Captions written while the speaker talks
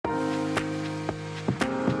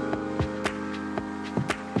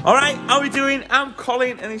Alright, how are we doing? I'm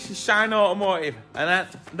Colin and this is Shawn Automotive, and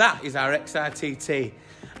that is our XRTT,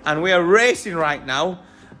 and we are racing right now,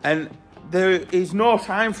 and there is no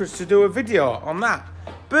time for us to do a video on that,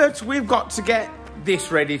 but we've got to get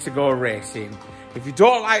this ready to go racing. If you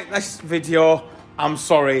don't like this video, I'm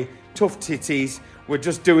sorry, tough titties, we're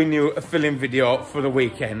just doing you a filling video for the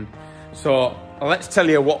weekend. So let's tell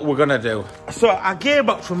you what we're gonna do. So our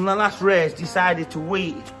gearbox from the last race decided to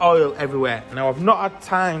weep oil everywhere. Now I've not had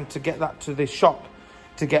time to get that to the shop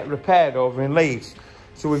to get repaired over in Leeds.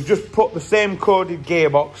 So we've just put the same coded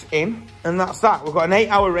gearbox in, and that's that. We've got an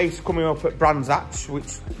 8-hour race coming up at Brands Hatch,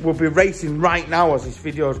 which we'll be racing right now as this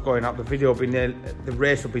video is going up. The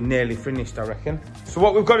race will be nearly finished, I reckon. So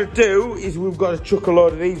what we've got to do is we've got to chuck a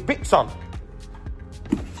load of these bits on.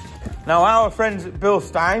 Now our friends at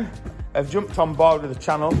Bilstein have jumped on board with the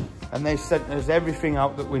channel and they sent us everything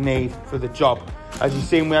out that we need for the job. As you've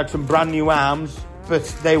seen, we had some brand new arms, but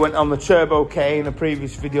they went on the Turbo K in a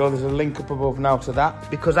previous video. There's a link up above now to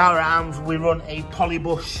that. Because our arms, we run a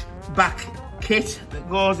polybush back kit that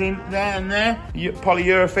goes in there and there,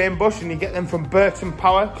 polyurethane bush, and you get them from Burton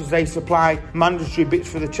Power because they supply mandatory bits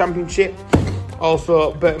for the championship.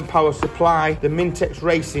 Also, Burton Power supply the Mintex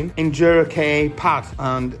Racing Enduro K pad,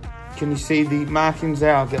 and can you see the markings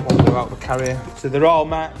there? I'll get one without the carrier. So they're all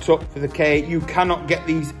marked up for the K. You cannot get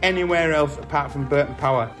these anywhere else apart from Burton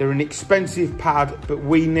Power. They're an expensive pad, but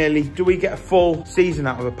we get a full season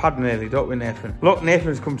out of a pad nearly, don't we, Nathan? Look,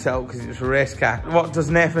 Nathan's come to help because it's a race car. What does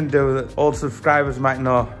Nathan do that old subscribers might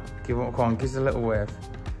know? Give us a little wave.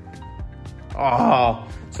 Oh,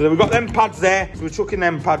 so we've got them pads there, so we're chucking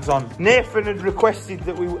them pads on. Nathan had requested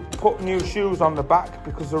that we put new shoes on the back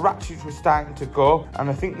because the ratchets were starting to go, and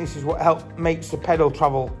I think this is what makes the pedal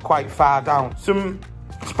travel quite far down. Some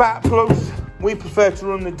spark plugs. We prefer to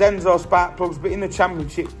run the Denso spark plugs, but in the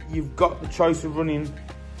championship you've got the choice of running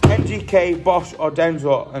MGK, Bosch or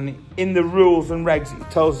Denso, and in the rules and regs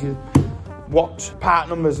it tells you what part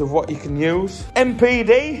numbers of what you can use.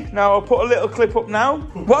 MPD, now I'll put a little clip up now.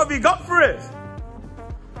 What have you got for us?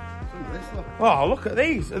 Oh, look at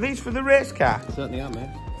these. Are these for the race car? Certainly are, mate.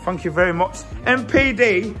 Thank you very much.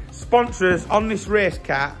 MPD sponsors on this race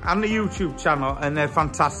car and the YouTube channel, and they're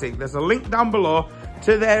fantastic. There's a link down below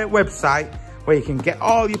to their website where you can get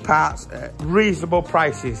all your parts at reasonable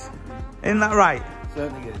prices. Isn't that right?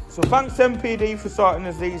 Certainly is. So thanks MPD for sorting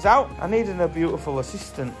us these out. I need a beautiful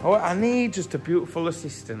assistant. Oh, I need just a beautiful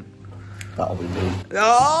assistant. That'll be me.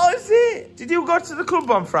 Oh, is it? Did you go to the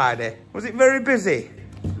club on Friday? Was it very busy?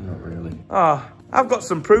 Not really. Oh, I've got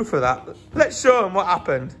some proof of that. Let's show them what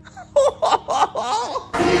happened. Fucking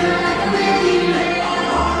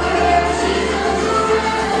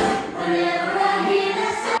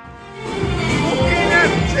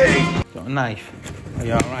empty. Got a knife. Are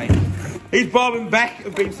you all right? These Bob and Beck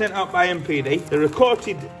have been sent out by MPD. They're a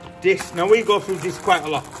coated disc. Now we go through this quite a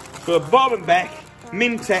lot. So Bob and Beck,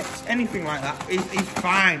 Mintex, anything like that is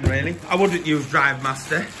fine, really. I wouldn't use Drive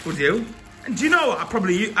Master, would you? And do you know what?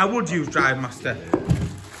 I would use Drive Master,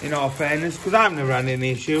 in all fairness, because I've never had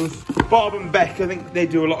any issues. Bob and Beck, I think they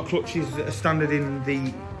do a lot of clutches that are standard in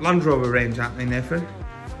the Land Rover range, aren't they, Nathan?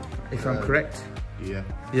 If I'm correct. Yeah.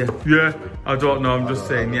 Yeah. I don't know, I'm just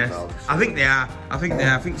saying yes. I think they are. I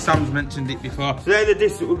think Sam's mentioned it before. So they're the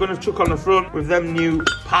discs that we're going to chuck on the front with them new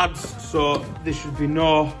pads, so there should be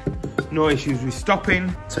no issues with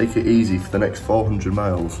stopping. Take it easy for the next 400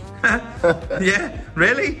 miles. Yeah,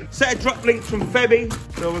 really? Set of drop links from Febi.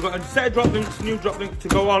 So we've got a set of drop links, new drop links to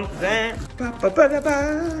go on there. Oh,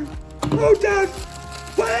 Dad,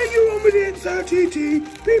 why are you on with the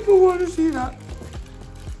XRTT? People want to see that.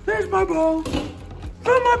 There's my ball.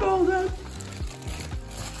 Throw my ball, Dad.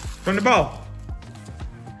 From the ball.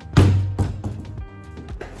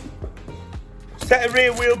 Set of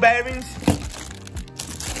rear wheel bearings.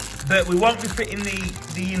 But we won't be fitting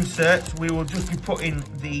the inserts. We will just be putting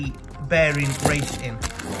the bearing race in.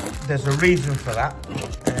 There's a reason for that.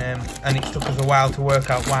 And it took us a while to work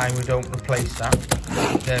out why we don't replace that.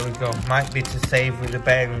 There we go. Might be to save with the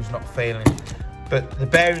bearings not failing. But the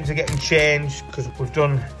bearings are getting changed because we've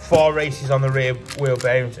done 4 races on the rear wheel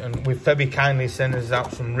bearings, and with Febi kindly sending us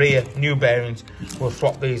out some rear new bearings, we'll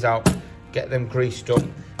swap these out, get them greased up,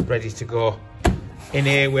 ready to go. In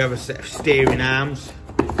here we have a set of steering arms.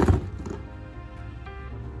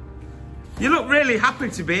 You look really happy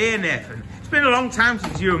to be here, Nathan. It's been a long time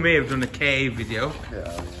since you and me have done a KA video.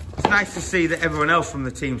 Yeah. It's nice to see that everyone else from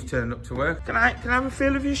the team's turned up to work. Can I have a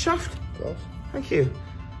feel of your shaft? Of course. Thank you.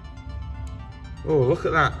 Oh, look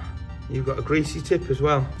at that. You've got a greasy tip as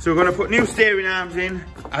well. So we're going to put new steering arms in.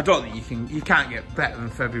 I don't think you can't get better than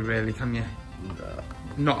Febi, really, can you?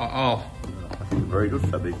 Not at all. Very good,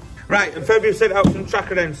 Febi. Right, and Febi sent out some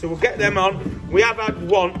tracker ends, so we'll get them on. We have had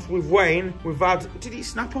once with Wayne, we've had, did it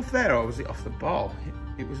snap off there or was it off the ball?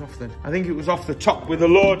 It was off the, I think it was off the top with the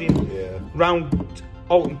loading round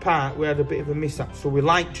Alton Park. We had a bit of a mishap, so we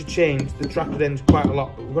like to change the tracker ends quite a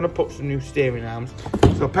lot, but we're going to put some new steering arms.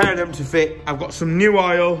 So a pair of them to fit. I've got some new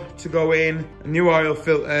oil to go in, a new oil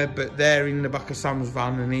filter, but they're in the back of Sam's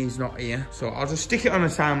van and he's not here. So I'll just stick it on a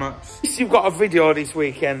time lapse. You've got a video this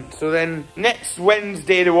weekend, so then next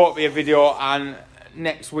Wednesday there won't be a video, and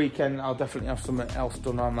next weekend I'll definitely have something else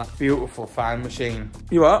done on that beautiful fine machine.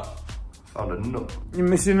 You what? Found a nut. You're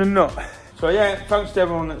missing a nut. So yeah, thanks to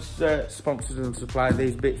everyone that's sponsored and supplied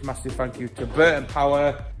these bits. Massive thank you to Burton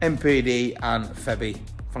Power, MPD and Febi.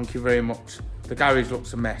 Thank you very much. The garage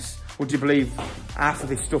looks a mess. Would you believe half of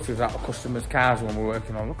this stuff is out of customers' cars when we're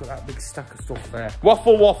working on? Look at that big stack of stuff there.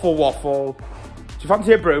 Waffle, waffle, waffle. Do you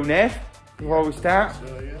fancy a brew, Nate, before we start?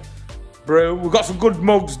 So, yeah. Brew. We've got some good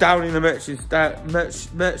mugs down in the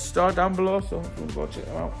merch store down below, so we'll go check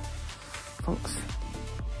them out. Thanks.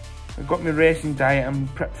 I've got my racing diet and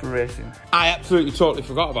prepped for racing. I absolutely totally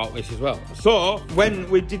forgot about this as well. So, when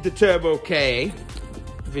we did the Turbo K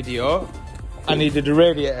video, I needed a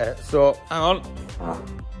radiator. So, hang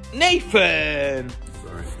on. Nathan!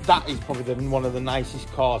 Sorry. That is probably one of the nicest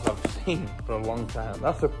cars I've seen for a long time.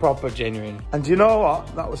 That's a proper genuine. And do you know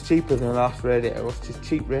what? That was cheaper than the last radiator. It was just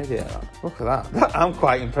cheap radiator. Look at that. I'm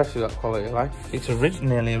quite impressed with that quality of life. It's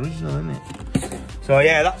nearly original, isn't it? So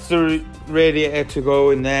yeah, that's the radiator to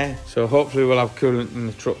go in there. So hopefully we'll have coolant in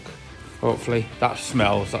the truck. Hopefully. That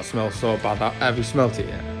smells so bad. Have you smelt it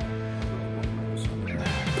yet?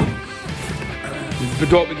 But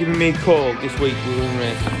don't be giving me cold this week we're in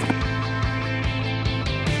race.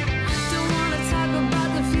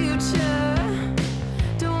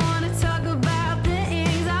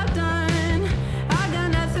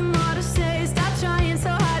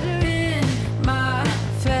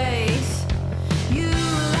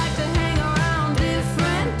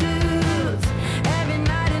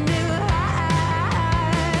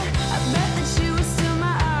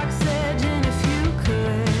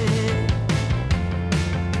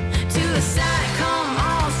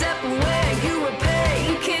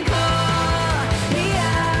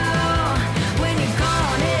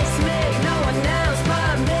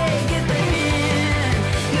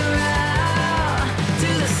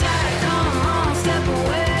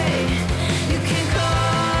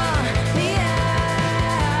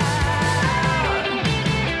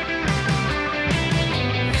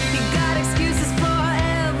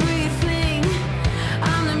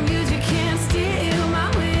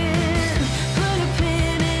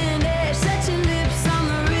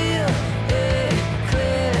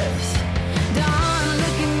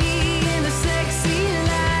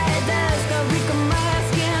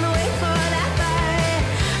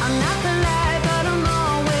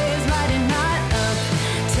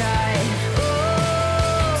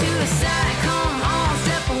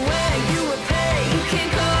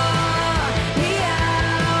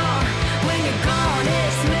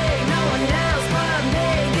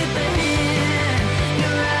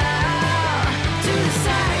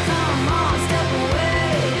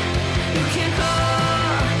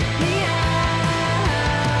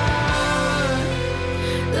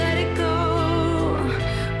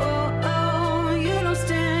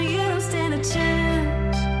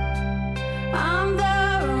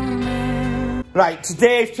 Right,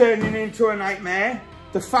 today's turning into a nightmare.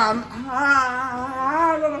 The fan,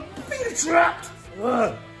 feel trapped.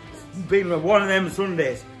 It's been one of them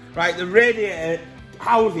Sundays. Right, the radiator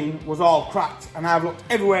housing was all cracked and I've looked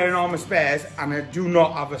everywhere in all my spares and I do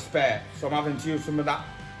not have a spare. So I'm having to use some of that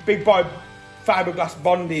big boy fiberglass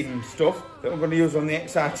bonding stuff that I'm going to use on the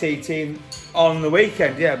XRT team on the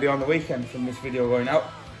weekend. Yeah, it'll be on the weekend from this video going out.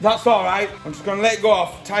 That's all right. I'm just going to let it go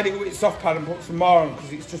off, tidy it with its soft pad and put some more on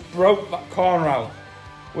because it's just broke that corner out,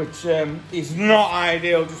 which is not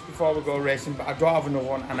ideal just before we go racing, but I don't have another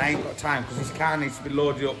one and I ain't got time because this car needs to be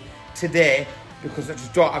loaded up today because I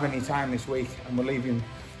just don't have any time this week and we're leaving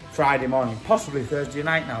Friday morning, possibly Thursday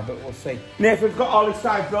night now, but we'll see. Nathan's got all his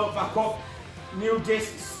sides built back up, new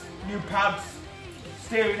discs, new pads,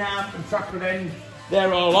 steering arm and tracker end,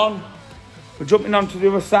 they're all on. We're jumping onto the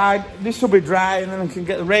other side. This will be dry and then we can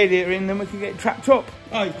get the radiator in, then we can get it trapped up.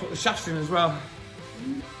 Oh, you've put the shafts in as well.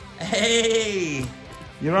 Hey!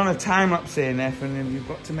 You're on a time lapse here, Nathan, and you've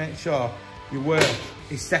got to make sure your work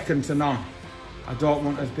is second to none. I don't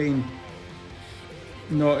want us being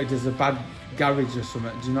noted as a bad garage or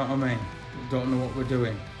something, do you know what I mean? We don't know what we're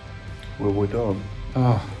doing. Well, we don't.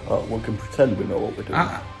 Oh. We can pretend we know what we're doing.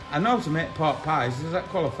 I know how to make pork pies, does that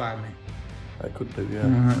qualify me? I could do, yeah.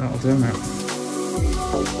 Alright, that'll do, mate.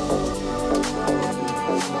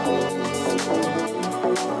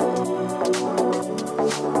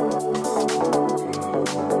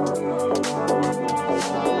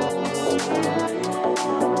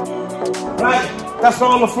 Right, that's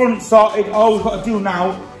all the front sorted. All we've got to do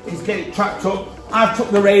now is get it tracked up. I've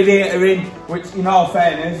took the radiator in, which in all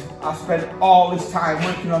fairness, I spent all this time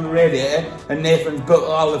working on the radiator and Nathan's built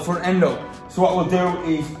all the front end up. So what we'll do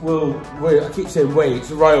is, I keep saying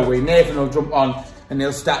it's a royal way. Nathan will jump on and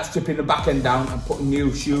he'll start stripping the back end down and putting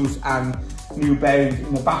new shoes and new bearings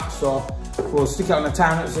in the back. So we'll stick it on the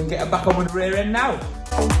time-lapse and get it back on with the rear end now.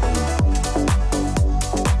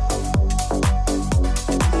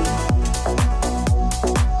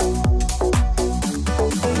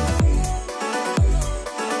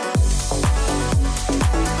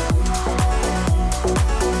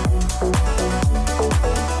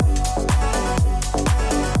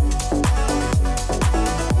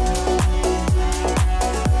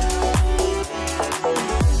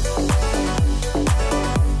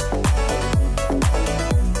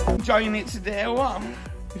 Enjoying it today or what?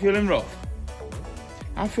 You feeling rough?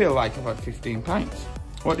 I feel like I've had 15 pints.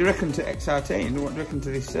 What do you reckon to XRT and what do you reckon to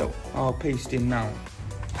this silk? All pieced in now.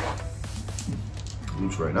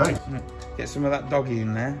 Looks very nice. Get some of that doggy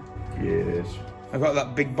in there. Yes. I've got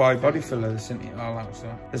that big boy body filler that sent it all out, so.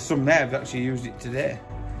 There's some there, I've actually used it today.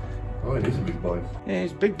 Oh, it is a big boy. Yeah,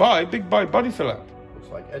 it's big boy body filler. Looks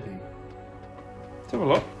like Eddie. Let's have a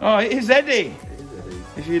look. Oh, it is Eddie. It is Eddie.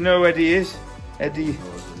 If you know who Eddie is. Eddie.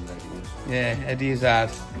 Oh, yeah, Eddie is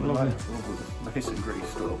hard. lovely. Nice and gritty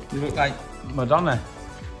stuff. You look like Madonna.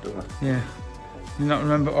 Don't I? Yeah. You not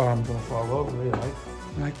remember? Oh, I'm going to fall over here,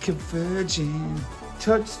 like a virgin,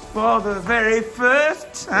 touched for the very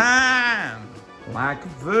first time. Like a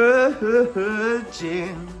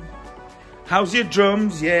virgin. How's your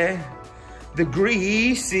drums? Yeah. The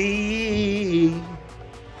greasy.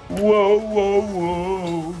 Whoa, whoa,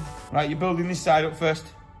 whoa. Right, you're building this side up first.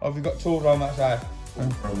 Or have you got tools on that side? On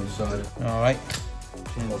this side. Alright.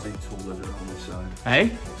 Aussie tool on this side. Hey?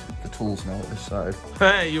 The tools now at this side.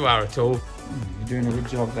 Hey, you are a tool. You're doing a good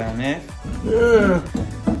job down there. Yeah.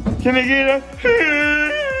 Can I get a...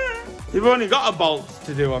 You've only got a bolt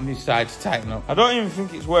to do on this side to tighten up. I don't even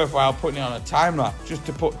think it's worthwhile putting it on a time lapse just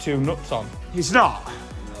to put 2 nuts on. It's not. No,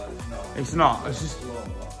 it's not. It's not. It's just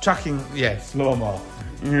tracking. Yeah, slow-mo.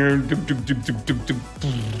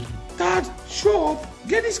 Dad, shut up.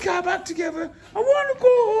 Get his car back together. I want to go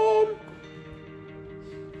home.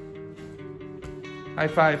 High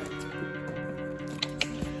five.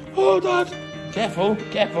 Oh, Dad. Careful,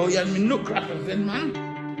 careful. You had me nutcrackers then, man.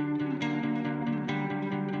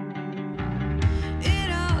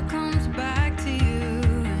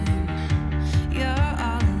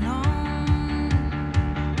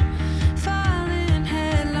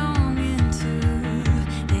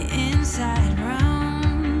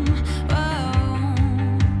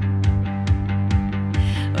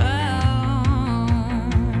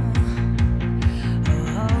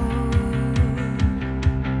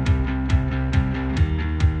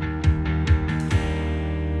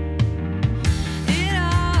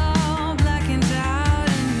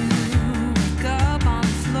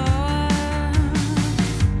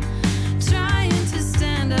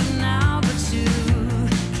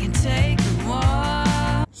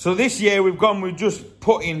 So this year we've just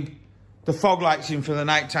putting the fog lights in for the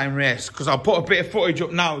nighttime race, because I'll put a bit of footage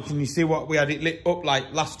up now. Can you see what we had it lit up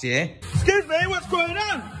like last year? Excuse me, what's going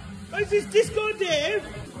on? Is this Disco Dave?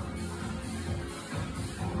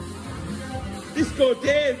 Disco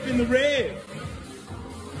Dave in the rave.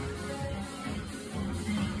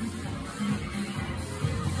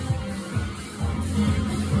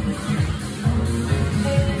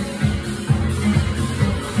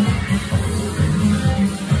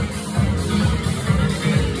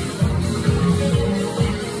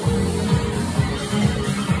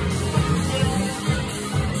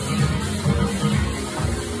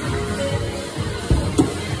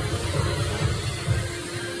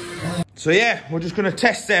 So yeah, we're just going to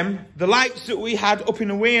test them. The lights that we had up in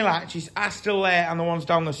the wheel arches are still there, and the ones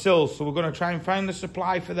down the sills. So we're going to try and find the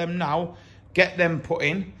supply for them now, get them put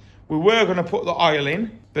in. We were going to put the oil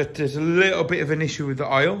in, but there's a little bit of an issue with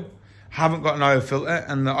the oil. I haven't got an oil filter,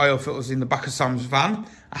 and the oil filter's in the back of Sam's van.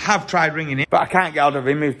 I have tried ringing him, but I can't get hold of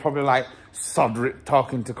him. He's probably like Sodrick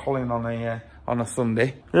talking to Colin on a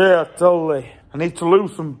Sunday. Yeah, totally. I need to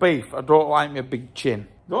lose some beef. I don't like my big chin.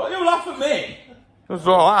 Don't you laugh at me. That's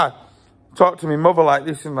all right. Talk to my mother like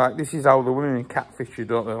this, and like, this is how the women catfish you,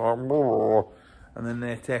 don't they? Like, and then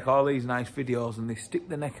they take all these nice videos and they stick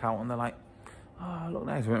their neck out and they're like, Oh, look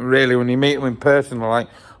nice. Really, when you meet them in person, they're like,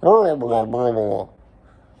 but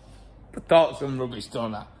talk some rubbish,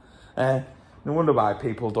 don't I? No wonder why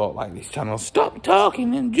people don't like this channel. Stop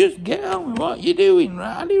talking and just get on with what you're doing,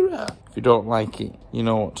 RawieRS. If you don't like it, you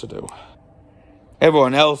know what to do.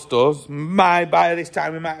 Everyone else does. By this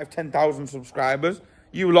time, we might have 10,000 subscribers.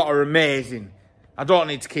 You lot are amazing. I don't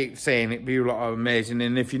need to keep saying it, but you lot are amazing.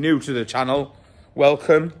 And if you're new to the channel,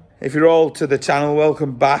 welcome. If you're old to the channel,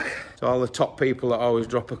 welcome back. To all the top people that always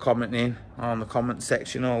drop a comment in on the comment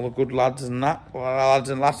section, all the good lads and that. All our lads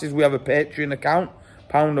and lasses, we have a Patreon account.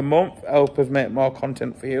 £1 a month, help us make more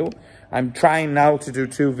content for you. I'm trying now to do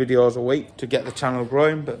 2 videos a week to get the channel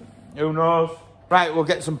growing, but who knows? Right, we'll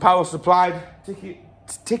get some power supplied,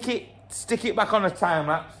 stick it back on a time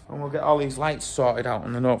lapse, and we'll get all these lights sorted out,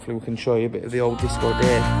 and then hopefully we can show you a bit of the old disco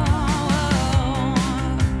day.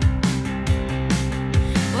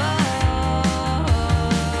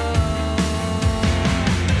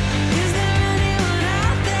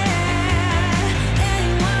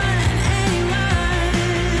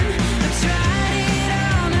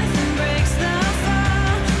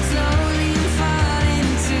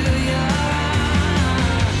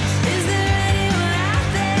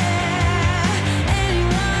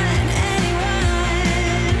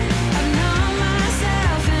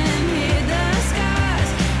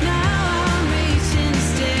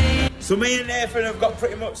 So me and Nathan have got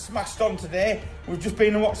pretty much smashed on today. We've just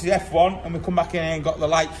been and watched the F1 and we come back in here and got the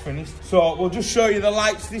lights finished. So we'll just show you the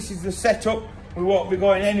lights. This is the setup. We won't be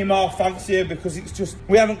going any more fancier because it's just,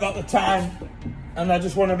 we haven't got the time. And I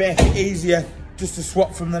just want to make it easier just to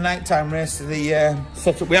swap from the nighttime race to the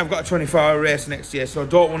setup. We have got a 24-hour race next year, so I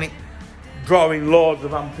don't want it drawing loads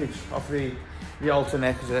of ampage off the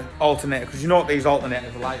alternator, because you know what these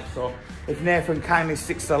alternators are like. So if Nathan kindly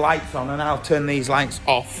sticks the lights on and I'll turn these lights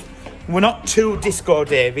off. We're not too disco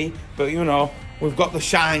Davy, but you know, we've got the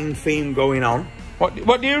shine theme going on.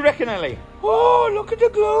 What do you reckon, Ellie? Oh, look at the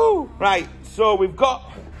glow. Right, so we've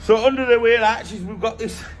got, under the wheel arches, we've got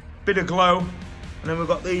this bit of glow, and then we've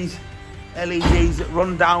got these LEDs that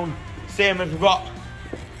run down, same as we've got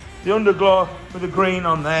the underglow with the green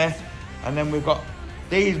on there, and then we've got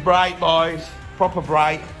these bright boys, proper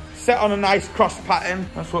bright, set on a nice cross pattern.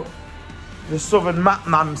 That's what the Southern map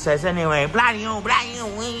man says anyway.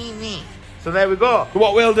 So there we go. So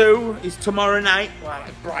what we'll do is tomorrow night, well,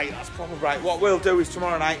 that's bright, that's proper bright. What we'll do is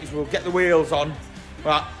tomorrow night is we'll get the wheels on.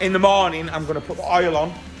 Right, in the morning, I'm going to put the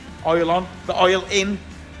oil in,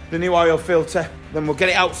 the new oil filter. Then we'll get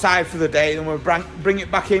it outside for the day. Then we'll bring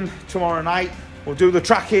it back in tomorrow night. We'll do the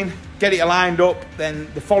tracking, get it aligned up.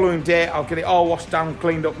 Then the following day, I'll get it all washed down,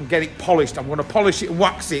 cleaned up, and get it polished. I'm going to polish it and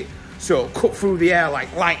wax it so it'll cut through the air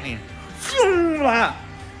like lightning. Like that.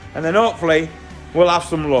 And then hopefully we'll have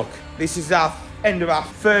some luck. This is our end of our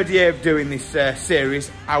 3rd year of doing this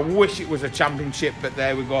series. I wish it was a championship, but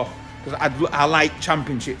there we go. Because I like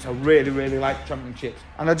championships. I really like championships.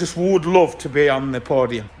 And I just would love to be on the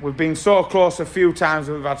podium. We've been so close a few times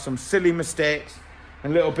and we've had some silly mistakes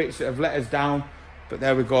and little bits that have let us down. But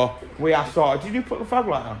there we go. We are sorted. Did you put the fog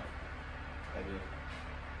light on? I did.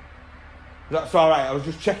 That's all right. I was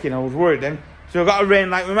just checking. I was worried then. So we've got a rain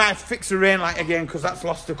light. We might have to fix the rain light again because that's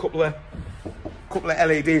lost a couple of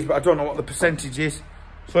LEDs, but I don't know what the percentage is.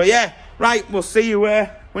 So yeah, right, we'll see you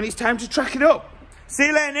when it's time to track it up. See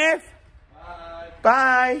you later, Nave. Bye.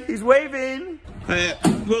 Bye. He's waving.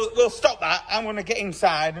 We'll stop that. I'm going to get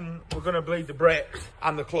inside and we're going to bleed the brakes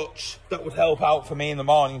and the clutch. That would help out for me in the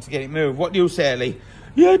morning to get it moved. What do you say, Lee?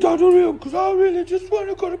 Yeah, Dad, I will, because I really just want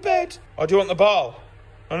to go to bed. Or do you want the ball?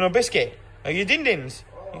 Or no biscuit? Are you din-dins?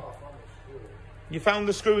 You found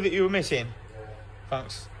the screw that you were missing? Yeah.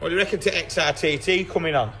 Thanks. What do you reckon to XRTT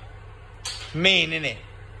coming on? Mean, innit?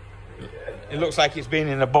 Yeah. It looks like it's been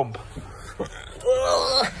in a bump.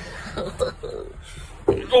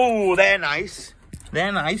 Oh, they're nice.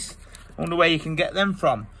 They're nice. I wonder where you can get them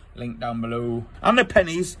from. Link down below. And the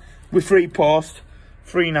pennies with free post.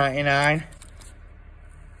 $3.99.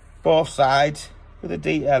 Both sides with a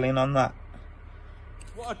detailing on that.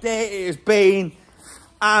 What a day it has been.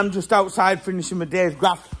 I'm just outside finishing my day's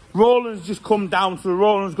graft. Roland's just come down, so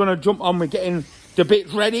Roland's going to jump on. We're getting the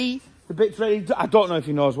bits ready. The bits ready. I don't know if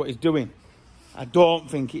he knows what he's doing. I don't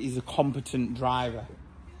think he's a competent driver.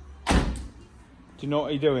 Do you know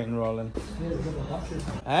what he's doing, Roland?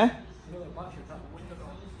 Eh?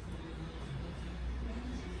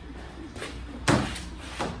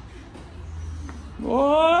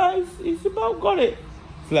 Oh, he's about got it.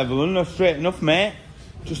 It's level enough, straight enough, mate.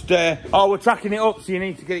 Just, oh, we're tracking it up, so you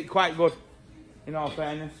need to get it quite good, in all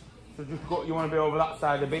fairness. So just go, you want to be over that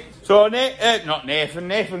side a bit. So, not Nathan,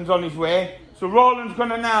 Nathan's on his way. So Roland's going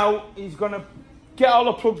to now, he's going to get all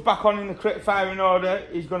the plugs back on in the correct firing order.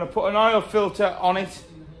 He's going to put an oil filter on it,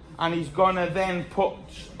 and he's going to then put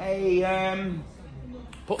the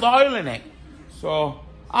oil in it. So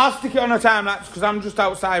I'll stick it on a time lapse because I'm just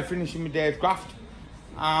outside finishing my day's graft,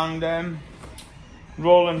 and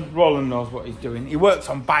Roland knows what he's doing. He works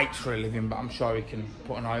on bikes for a living, but I'm sure he can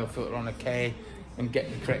put an oil filter on a K and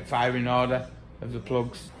get the correct firing order of the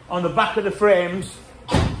plugs. On the back of the frames,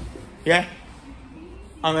 yeah,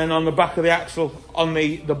 and then on the back of the axle, on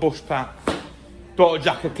the bush part. Don't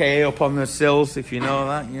jack a K up on the sills, if you know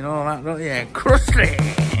that, don't you? Yeah, crusty!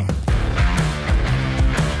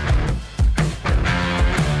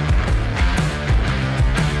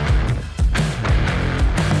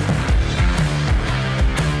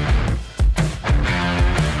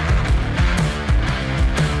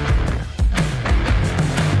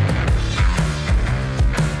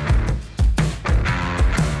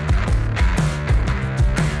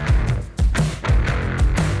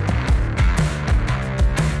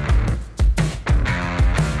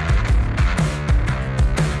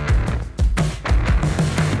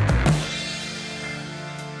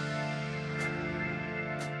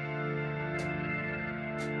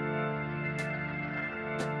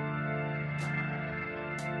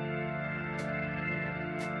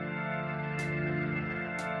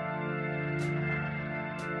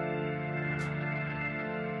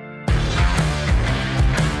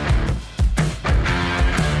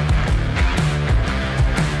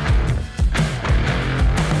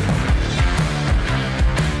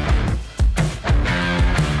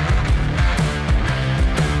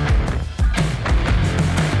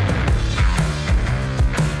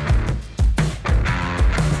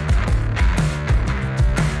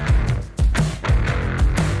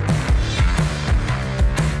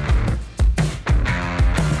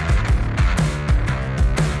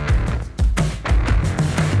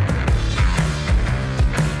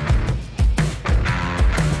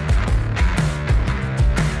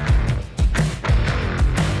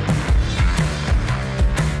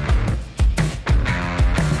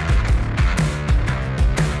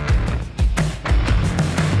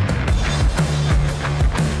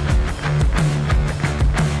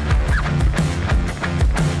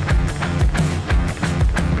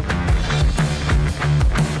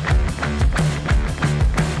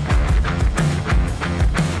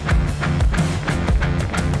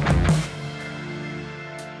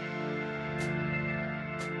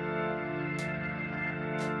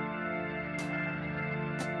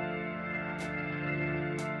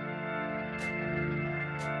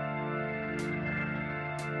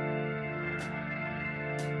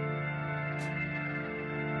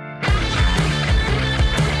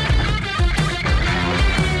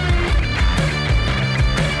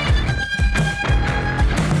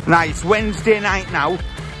 Now it's Wednesday night now,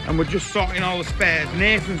 and we're just sorting all the spares.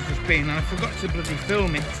 Nathan's just been, and I forgot to bloody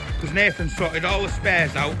film it, because Nathan sorted all the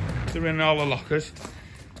spares out. They're in all the lockers.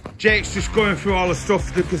 Jake's just going through all the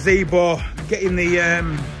stuff, the gazebo, getting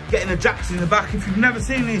the jacks in the back. If you've never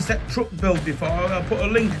seen these truck build before, I'll put a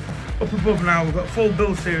link up above now. We've got a full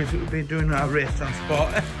build series that we've been doing our race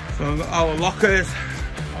transport. So we've got all the lockers,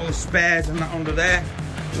 all the spares and that under there.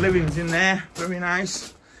 Living's in there, very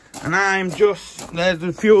nice. And I'm just, there's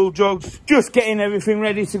the fuel jugs, just getting everything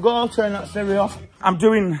ready to go. Turn that stereo off. I'm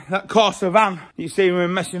doing that Corsa van you see we were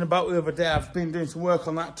messing about the other day. I've been doing some work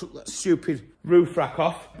on that, took that stupid roof rack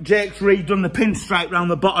off. Jake's redone the pinstripe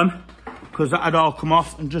round the bottom because that had all come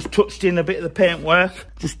off, and just touched in a bit of the paint work.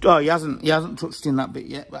 Just, oh, he hasn't touched in that bit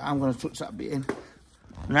yet, but I'm going to touch that bit in.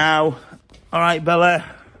 Now, all right, Bella,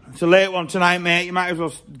 it's a late one tonight, mate. You might as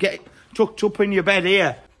well get tucked up in your bed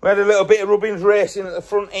here. We had a little bit of rubbings racing at the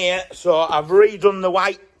front here, so I've redone the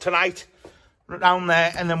white tonight down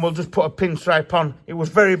there, and then we'll just put a pinstripe on. It was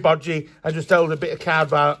very bodgy. I just held a bit of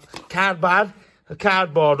cardboard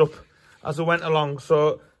up as I went along.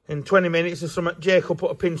 So in 20 minutes or something, Jake will put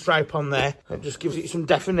a pinstripe on there. It just gives it some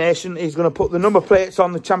definition. He's going to put the number plates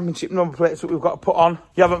on, the championship number plates that we've got to put on.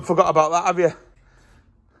 You haven't forgot about that, have you?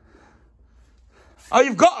 Oh,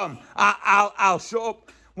 you've got them? I'll shut up.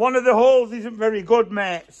 One of the holes isn't very good,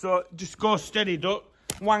 mate, so just go steady, don't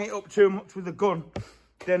wang it up too much with the gun.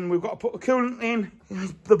 Then we've got to put the coolant in.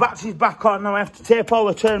 The battery's back on. Now I have to tape all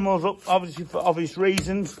the terminals up, obviously for obvious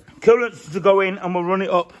reasons. Coolant's to go in and we'll run it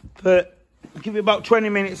up, but I'll give it about 20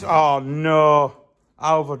 minutes. Oh no,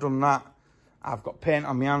 how have I done that? I've got paint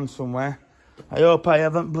on my hand somewhere. I hope I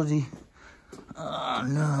haven't bloody... Oh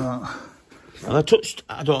no. Have I touched?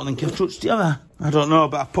 I don't think I've touched the other. I don't know,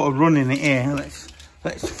 but I put a run in it here.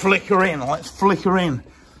 Let's flicker in, let's flicker in.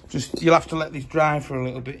 Just, you'll have to let this dry for a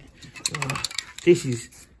little bit. This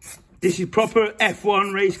is proper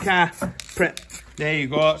F1 race car prep. There you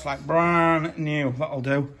go, it's like brand new. That'll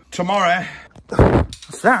do. Tomorrow,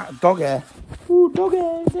 what's that? Dog hair. Ooh, dog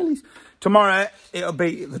hair, jellies. Tomorrow, it'll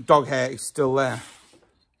be, the dog hair is still there.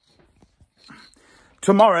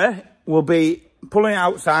 Tomorrow, we'll be pulling it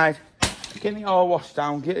outside, getting it all washed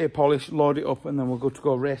down, get it polished, load it up, and then we're good to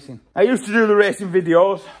go racing. I used to do the racing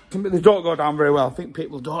videos, but they don't go down very well. I think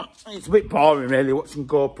people don't. It's a bit boring, really, watching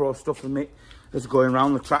GoPro stuff and me just going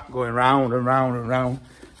around the track, going round and round and round.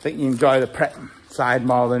 I think you enjoy the prep side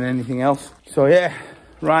more than anything else. So, yeah,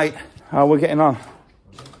 right, how are we getting on?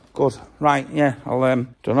 Good. Right, yeah, I'll,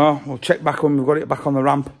 don't know, we'll check back when we've got it back on the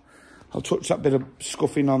ramp. I'll touch that bit of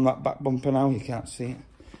scuffing on that back bumper now, you can't see it.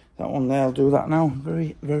 That one there, I'll do that now.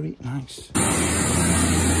 Very, very nice.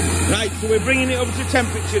 Right, so we're bringing it up to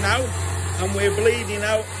temperature now, and we're bleeding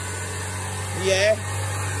out. Yeah.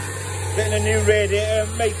 Getting a new radiator,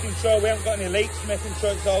 making sure we haven't got any leaks, making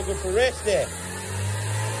sure it's all good for race day.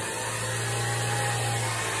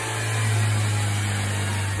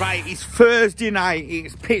 Right, it's Thursday night,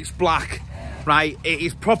 it's pitch black. Right, it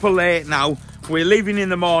is proper late now. We're leaving in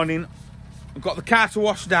the morning. We've got the car to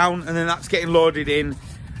wash down, and then that's getting loaded in.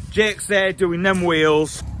 Jake's there doing them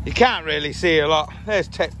wheels. You can't really see a lot. There's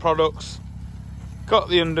TEC Products. Got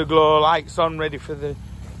the underglow lights on, ready for the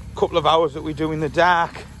couple of hours that we do in the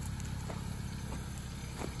dark.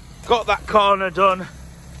 Got that corner done.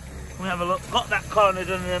 We have a look. Got that corner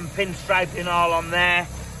done and then pinstriping all on there.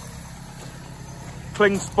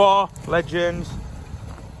 Klingspor, Legends.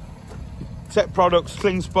 TEC Products,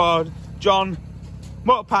 Klingspor, John,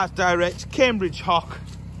 Motor Parts Direct, Cambridge Hock,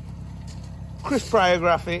 Chris Pryor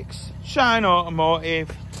Graphics, Shine Automotive.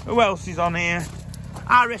 Who else is on here?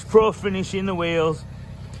 RS Pro finishing the wheels.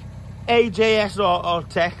 AJS Auto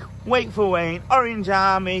Tech, Wait for Wayne, Orange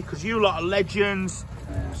Army, because you lot are legends.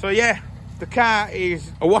 So yeah, the car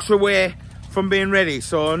is a wash away from being ready.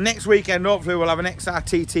 So next weekend, hopefully we'll have an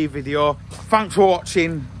XRTT video. Thanks for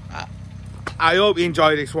watching. I hope you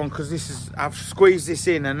enjoy this one, because this is, I've squeezed this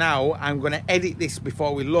in, and now I'm going to edit this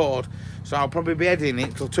before we load. So I'll probably be editing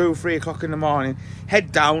it till 2 or 3 o'clock in the morning,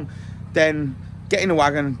 head down, then get in the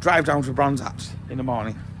wagon, drive down to Bronze Hats in the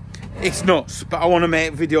morning. It's nuts, but I want to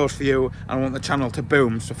make videos for you, and I want the channel to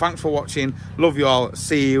boom. So thanks for watching, love you all,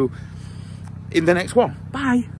 see you in the next one, bye.